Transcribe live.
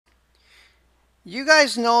You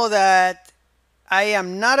guys know that I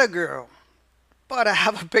am not a girl, but I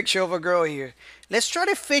have a picture of a girl here. Let's try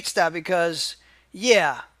to fix that because,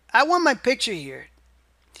 yeah, I want my picture here.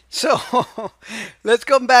 So let's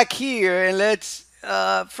come back here and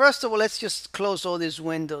first of all, let's just close all these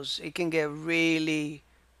windows. It can get really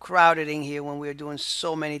crowded in here when we're doing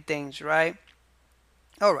so many things, right?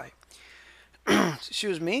 All right,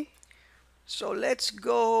 excuse me. So let's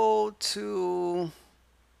go to,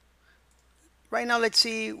 right now, let's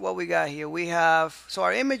see what we got here. We have, so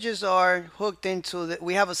our images are hooked into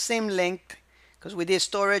we have a sim link because we did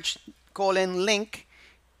storage colon link,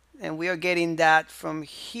 and we are getting that from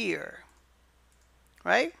here,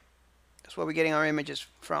 right? That's where we're getting our images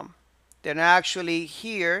from. They're not actually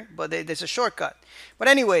here, but there's a shortcut. But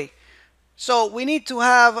anyway, so we need to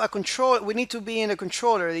have a control. We need to be in the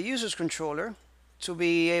controller, the user's controller, to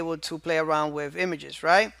be able to play around with images,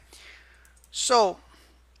 right? So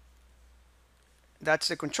that's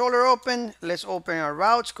the controller open. Let's open our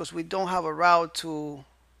routes because we don't have a route for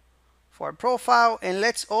our profile. And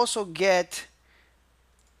let's also get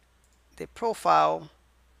the profile,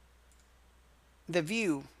 the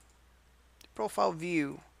view, the profile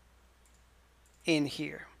view in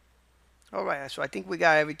here. All right, so I think we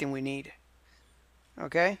got everything we need.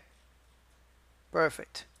 Okay,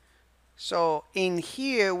 perfect. So in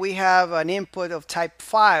here we have an input of type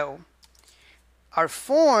file. Our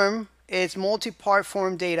form is multi-part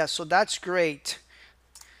form data, so that's great.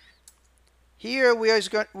 Here we're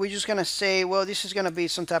just gonna say, well, this is gonna be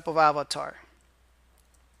some type of avatar.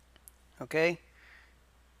 Okay,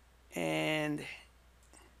 and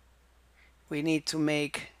we need to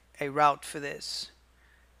make a route for this.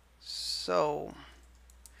 So,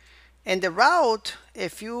 and the route,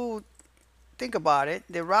 if you think about it,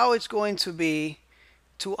 the route is going to be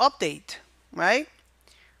to update, right?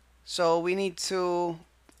 So we need to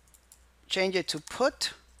change it to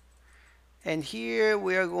put, and here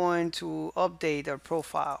we are going to update our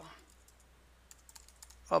profile.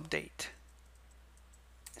 Update.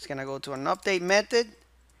 It's gonna go to an update method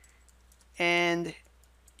and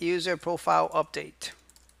user profile update,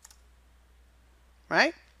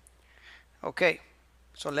 right? Okay,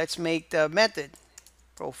 so let's make the method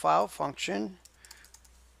profile function,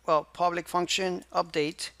 well, public function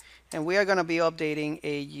update, and we are going to be updating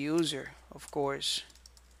a user, of course.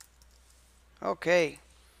 Okay,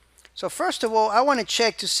 so first of all, I want to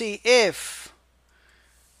check to see if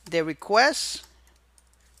the request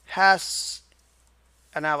has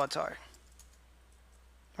an avatar,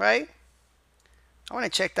 right? I want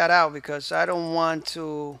to check that out because I don't want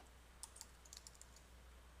to.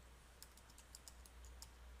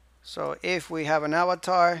 So if we have an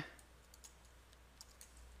avatar,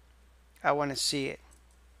 I want to see it.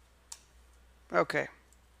 Okay.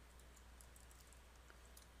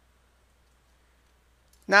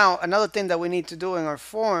 Now, another thing that we need to do in our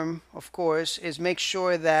form, of course, is make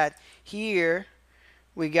sure that here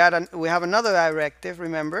we have another directive,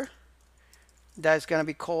 remember, that's going to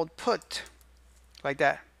be called put, like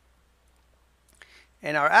that.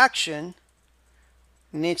 And our action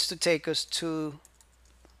needs to take us to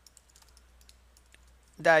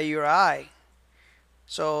that URI.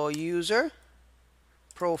 So user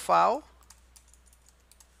profile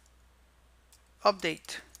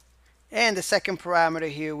update. And the second parameter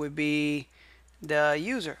here would be the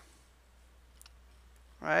user,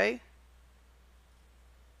 right?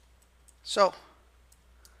 So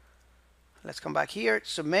let's come back here,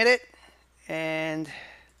 submit it, and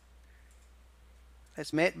let's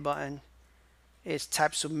submit button is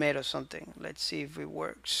type submit or something. Let's see if it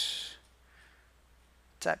works.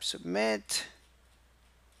 Type submit,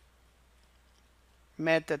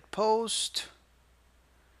 method post,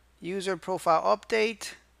 user profile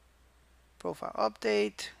update,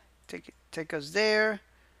 take us there.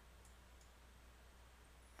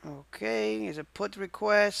 Okay, is a put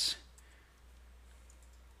request.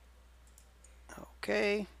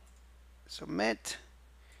 Okay, submit.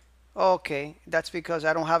 Okay, that's because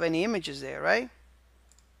I don't have any images there, right?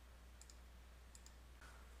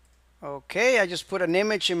 Okay, I just put an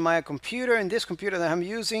image in my computer, in this computer that I'm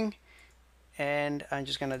using, and I'm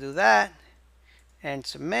just gonna do that and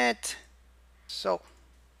submit. So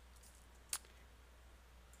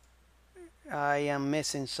I am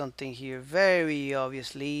missing something here very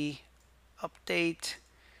obviously. Update.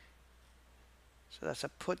 So that's a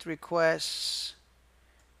put request.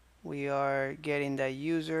 We are getting that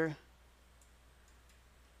user.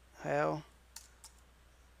 Hell,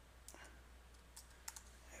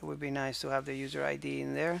 it would be nice to have the user ID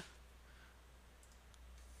in there.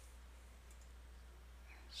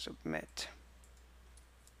 Submit.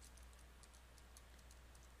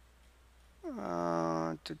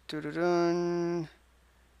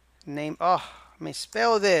 Name. Oh,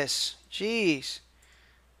 misspell this. Jeez.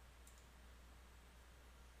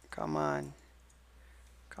 Come on.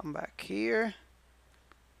 Come back here.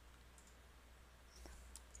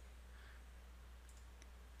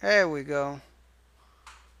 There we go.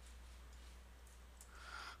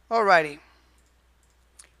 Alrighty.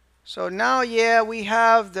 So now, yeah, we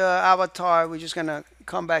have the avatar. We're just gonna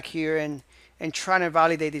come back here and try to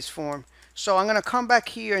validate this form. So I'm gonna come back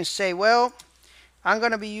here and say, well, I'm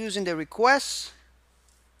gonna be using the request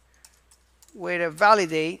with a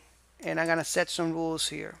validate, and I'm gonna set some rules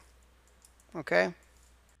here. Okay.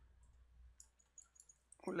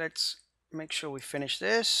 Let's make sure we finish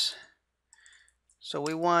this. So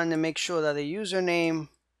we want to make sure that the username,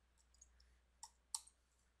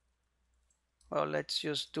 well, let's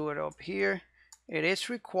just do it up here. It is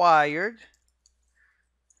required.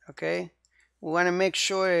 Okay. We want to make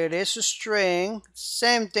sure it is a string.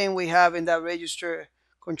 Same thing we have in that register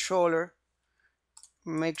controller.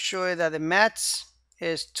 Make sure that the max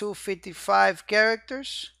is 255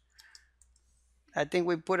 characters. I think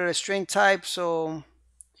we put it a string type, so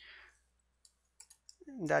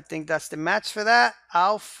I think that's the match for that.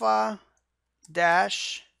 Alpha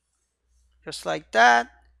dash, just like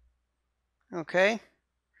that. Okay.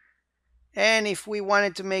 And if we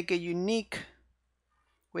wanted to make it unique,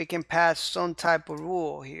 we can pass some type of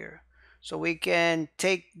rule here. So we can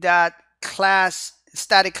take that class,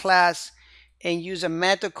 static class, and use a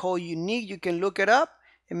method called unique. You can look it up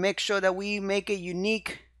and make sure that we make it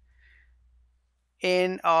unique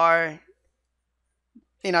in our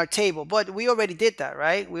table. But we already did that,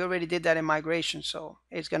 right? We already did that in migration, so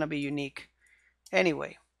it's gonna be unique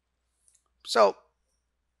anyway. So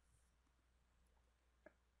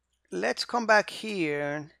let's come back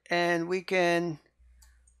here and we can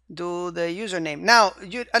do the username. Now,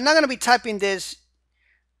 I'm not gonna be typing this.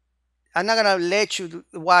 I'm not gonna let you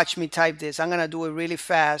watch me type this. I'm gonna do it really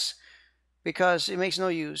fast because it makes no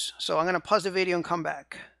use. So I'm gonna pause the video and come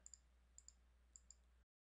back.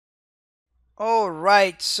 All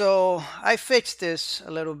right, so I fixed this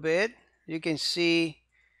a little bit. You can see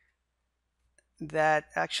that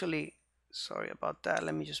actually, sorry about that.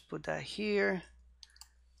 Let me just put that here.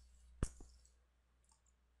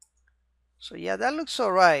 So yeah, that looks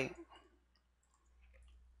all right.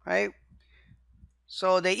 Right?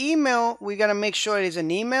 So the email, we gotta make sure it is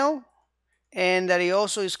an email and that it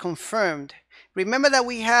also is confirmed. Remember that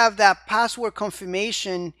we have that password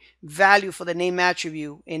confirmation value for the name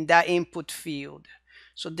attribute in that input field.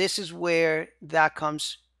 So this is where that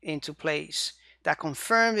comes into place. That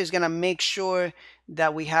confirmed is gonna make sure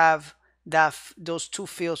that we have that those two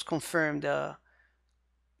fields confirmed.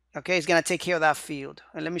 Okay, it's gonna take care of that field.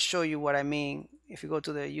 And let me show you what I mean. If you go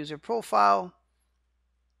to the user profile,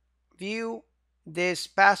 view, this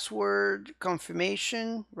password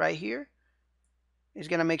confirmation right here is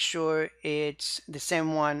going to make sure it's the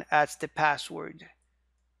same one as the password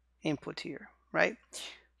input here, right?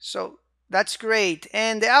 So that's great.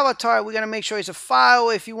 And the avatar, we're going to make sure it's a file.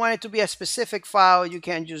 If you want it to be a specific file, you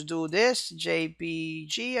can just do this,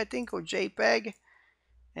 JPG, I think, or JPEG,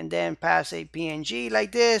 and then pass a PNG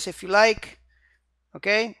like this if you like.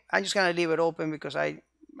 Okay, I'm just going to leave it open because I'm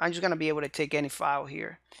just going to be able to take any file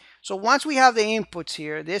here. So once we have the inputs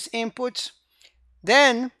here, this inputs,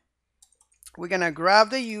 then we're going to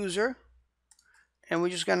grab the user and we're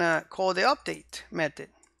just going to call the update method,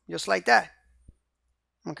 just like that.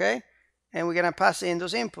 Okay, and we're going to pass in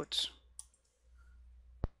those inputs.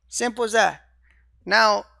 Simple as that.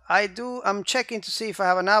 Now I'm checking to see if I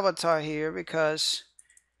have an avatar here, because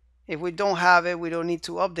if we don't have it, we don't need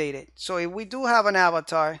to update it. So if we do have an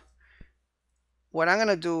avatar, what I'm going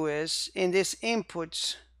to do is in this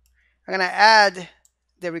inputs, I'm going to add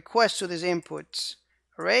the request to this inputs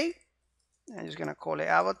array. I'm just going to call it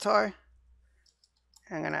avatar.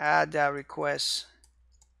 I'm going to add that request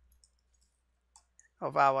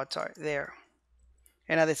of avatar there.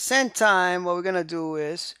 And at the same time, what we're going to do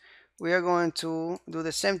is we are going to do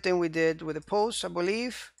the same thing we did with the post, I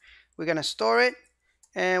believe. We're going to store it,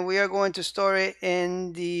 and we are going to store it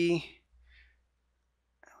in the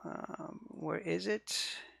where is it?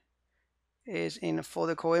 Is in a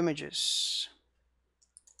folder called images,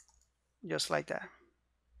 just like that.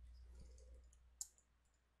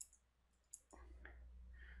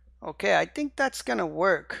 Okay, I think that's gonna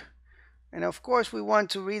work. And of course we want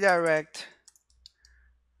to redirect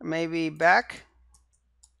maybe back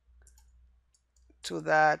to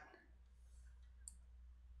that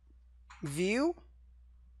view,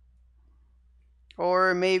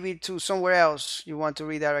 or maybe to somewhere else you want to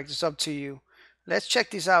redirect. It's up to you. Let's check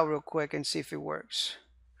this out real quick and see if it works.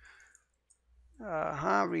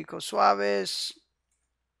 Rico Suaves,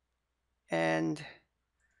 and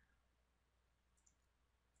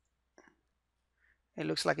it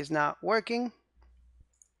looks like it's not working.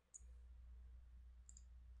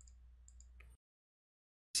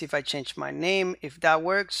 See if I change my name, if that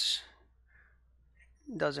works.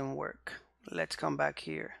 Doesn't work. Let's come back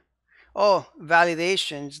here. Oh,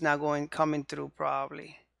 validation is not coming through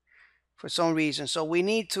probably for some reason. So we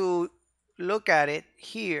need to look at it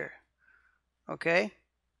here. Okay.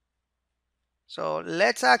 So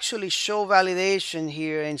let's actually show validation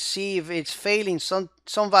here and see if it's failing some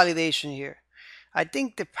validation here. I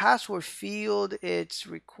think the password field, it's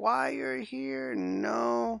required here.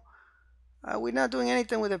 No, we're not doing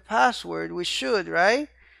anything with the password. We should, right?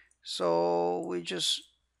 So we just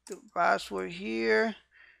do password here,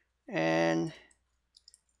 and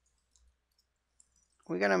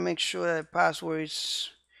we're gonna make sure that the password is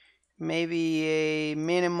maybe a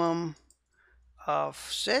minimum of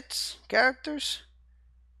 6 characters,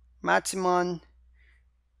 maximum.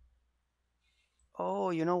 Oh,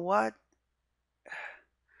 you know what?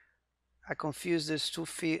 I confused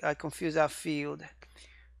I confused that field.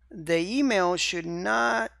 The email should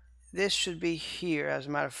not, this should be here, as a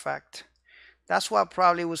matter of fact. That's what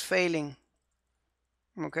probably was failing.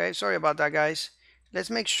 Okay, sorry about that, guys. Let's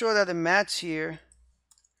make sure that the match here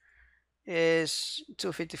is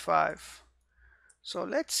 255. So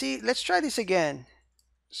let's see, let's try this again.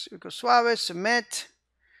 Rico Suave, submit.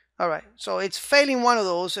 All right, so it's failing one of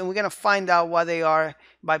those, and we're gonna find out what they are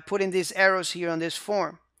by putting these arrows here on this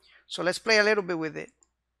form. So let's play a little bit with it.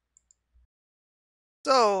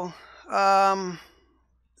 So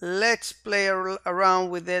let's play around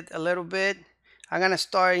with it a little bit. I'm gonna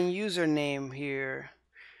start in username here.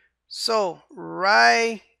 So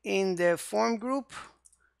right in the form group,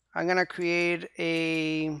 I'm gonna create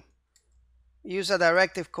a user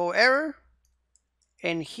directive called error.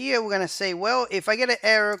 And here we're gonna say, well, if I get an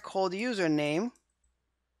error called username,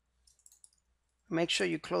 make sure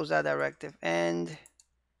you close that directive and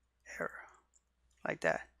error like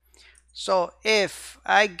that. So if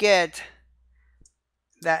I get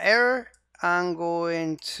that error, I'm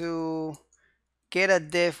going to get a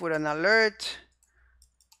div with an alert,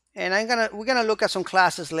 and we're gonna look at some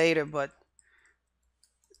classes later, but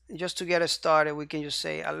just to get us started, we can just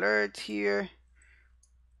say alert here,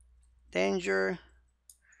 danger,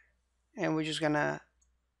 and we're just gonna,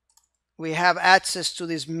 we have access to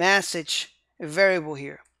this message variable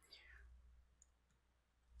here.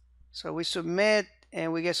 So we submit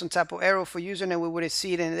and we get some type of error for username, we would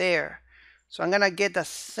see it in there. So I'm gonna get the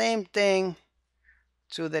same thing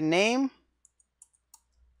to the name,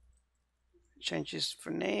 change this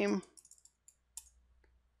for name,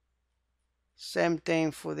 same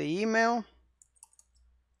thing for the email,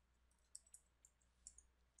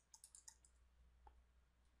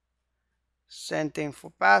 same thing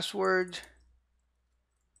for password,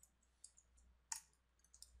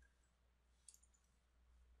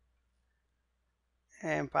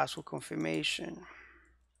 and password confirmation.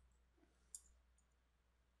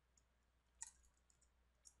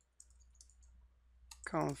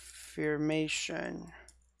 Confirmation.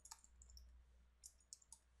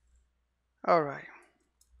 All right.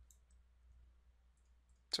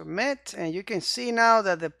 Submit, and you can see now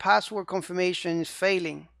that the password confirmation is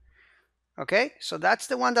failing. Okay, so that's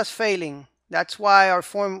the one that's failing. That's why our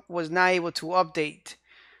form was not able to update.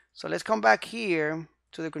 So let's come back here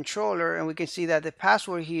to the controller, and we can see that the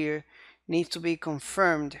password here needs to be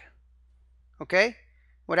confirmed. Okay,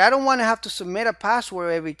 but I don't want to have to submit a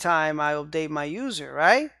password every time I update my user,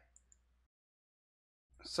 right?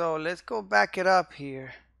 So let's go back it up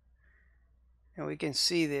here, and we can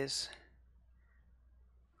see this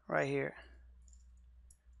right here.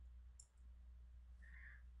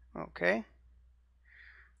 Okay,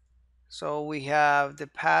 so we have the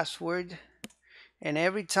password, and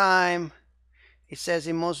every time it says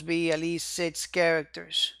it must be at least 6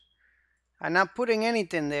 characters. I'm not putting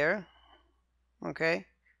anything there, okay,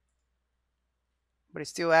 but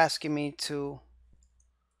it's still asking me to.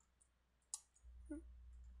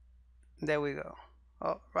 There we go.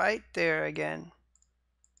 Oh, right there again.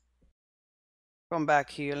 Come back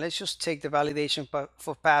here. Let's just take the validation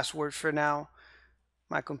for password for now.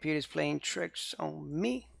 My computer is playing tricks on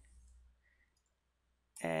me.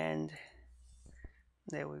 And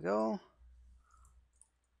there we go.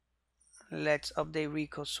 Let's update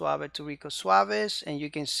Rico Suave to Rico Suaves, and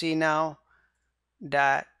you can see now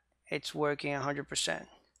that it's working 100%.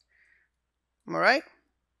 All right.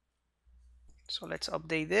 So let's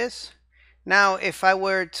update this. Now, if I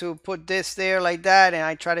were to put this there like that and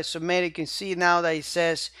I try to submit, you can see now that it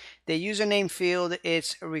says the username field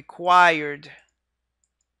is required.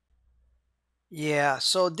 Yeah,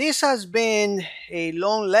 so this has been a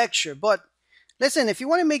long lecture, but listen, if you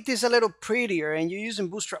want to make this a little prettier and you're using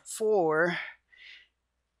Bootstrap 4,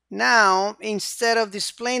 now instead of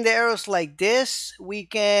displaying the arrows like this, we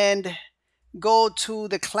can go to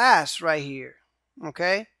the class right here.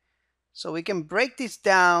 Okay, so we can break this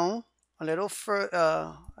down a little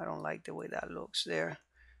further. I don't like the way that looks there.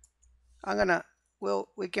 I'm gonna, well,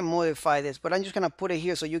 we can modify this, but I'm just gonna put it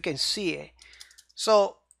here so you can see it.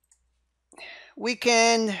 So we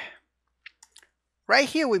can, right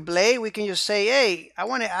here with Blade, we can just say, hey, I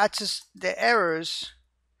want to access the errors.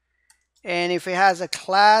 And if it has a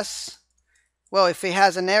class, well, if it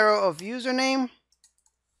has an error of username,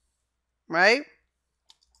 right?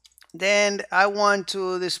 Then I want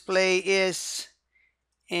to display is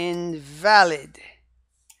invalid.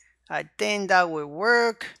 I think that will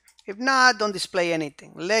work. If not, don't display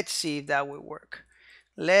anything. Let's see if that will work.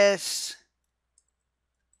 Let's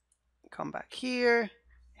come back here.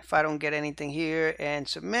 If I don't get anything here and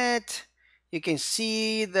submit, you can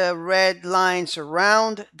see the red lines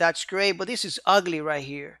around. That's great, but this is ugly right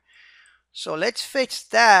here. So let's fix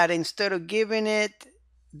that. Instead of giving it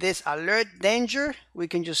this alert danger, we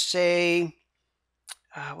can just say,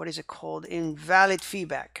 what is it called? Invalid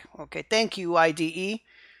feedback. Okay, thank you, IDE.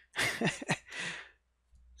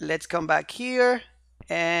 Let's come back here,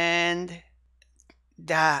 and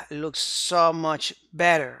that looks so much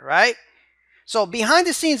better, right? So behind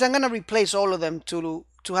the scenes, I'm going to replace all of them to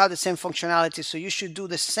have the same functionality. So you should do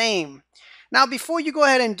the same. Now, before you go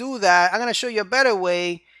ahead and do that, I'm going to show you a better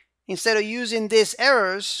way. Instead of using these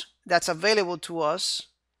errors that's available to us.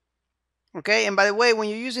 Okay, and by the way, when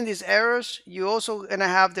you're using these errors, you're also going to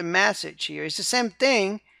have the message here. It's the same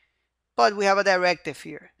thing, but we have a directive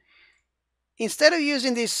here. Instead of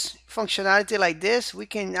using this functionality like this, we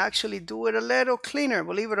can actually do it a little cleaner,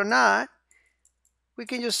 believe it or not. We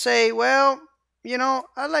can just say, well, you know,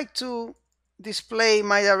 I like to display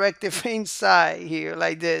my directive inside here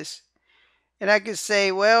like this. And I can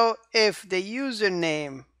say, well, if the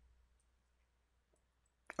username,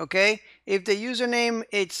 okay, if the username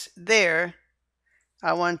it's there,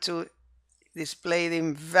 I want to display the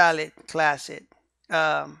invalid class.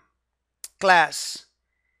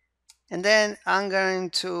 And then I'm going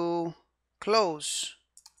to close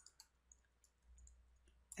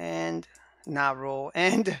and not row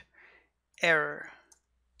and error,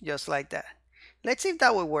 just like that. Let's see if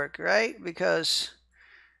that will work, right? Because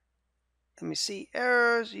let me see,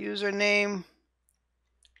 errors, username,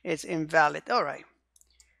 it's invalid. All right,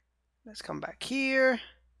 let's come back here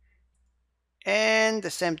and the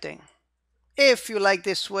same thing. If you like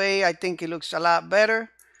this way, I think it looks a lot better.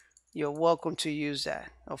 You're welcome to use that,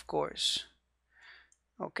 of course.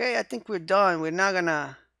 Okay, I think we're done. We're not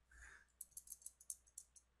gonna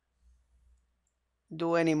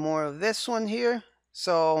do any more of this one here.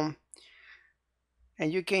 So,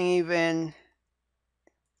 and you can even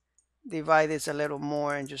divide this a little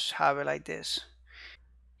more and just have it like this.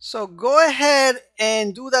 So go ahead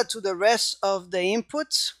and do that to the rest of the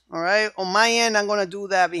inputs. All right, on my end, I'm gonna do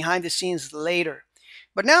that behind the scenes later.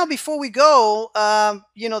 But now before we go,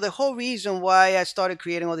 you know, the whole reason why I started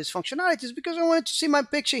creating all this functionality is because I wanted to see my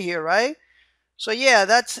picture here, right? So yeah,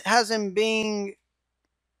 that hasn't been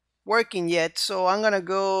working yet. So I'm gonna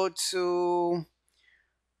go to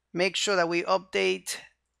make sure that we update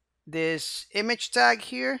this image tag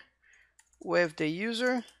here with the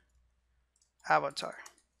user avatar,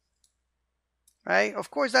 right?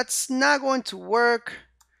 Of course, that's not going to work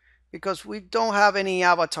because we don't have any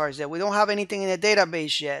avatars yet. We don't have anything in the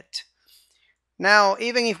database yet. Now,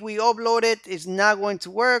 even if we upload it, it's not going to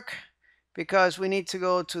work because we need to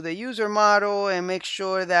go to the user model and make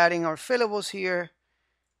sure that in our fillables here,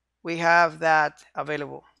 we have that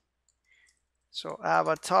available. So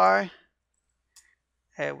avatar,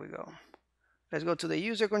 there we go. Let's go to the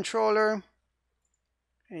user controller.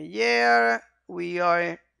 And yeah, we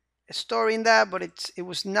are storing that, but it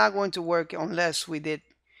was not going to work unless we did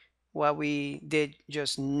what we did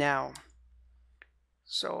just now.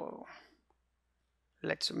 So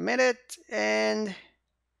let's submit it. And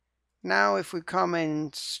now if we come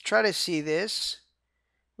and try to see this,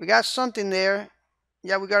 we got something there.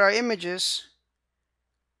 Yeah, we got our images,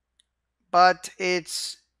 but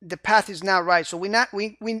it's the path is not right. So we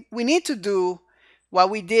need to do what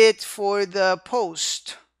we did for the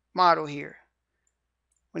post model here.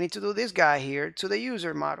 We need to do this guy here to the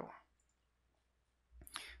user model.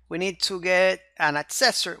 We need to get an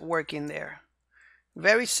accessor working there.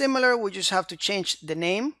 Very similar, we just have to change the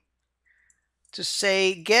name to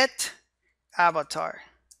say get avatar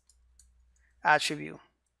attribute.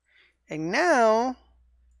 And now,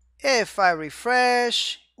 if I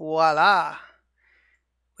refresh, voila,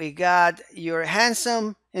 We got your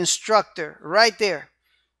handsome instructor right there.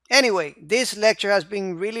 Anyway, this lecture has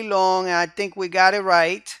been really long, and I think we got it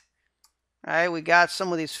right. All right, we got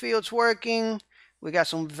some of these fields working. We got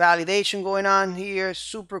some validation going on here.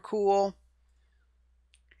 Super cool.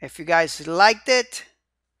 If you guys liked it,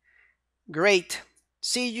 great.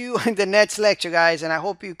 See you in the next lecture, guys, and I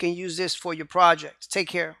hope you can use this for your project. Take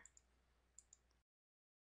care.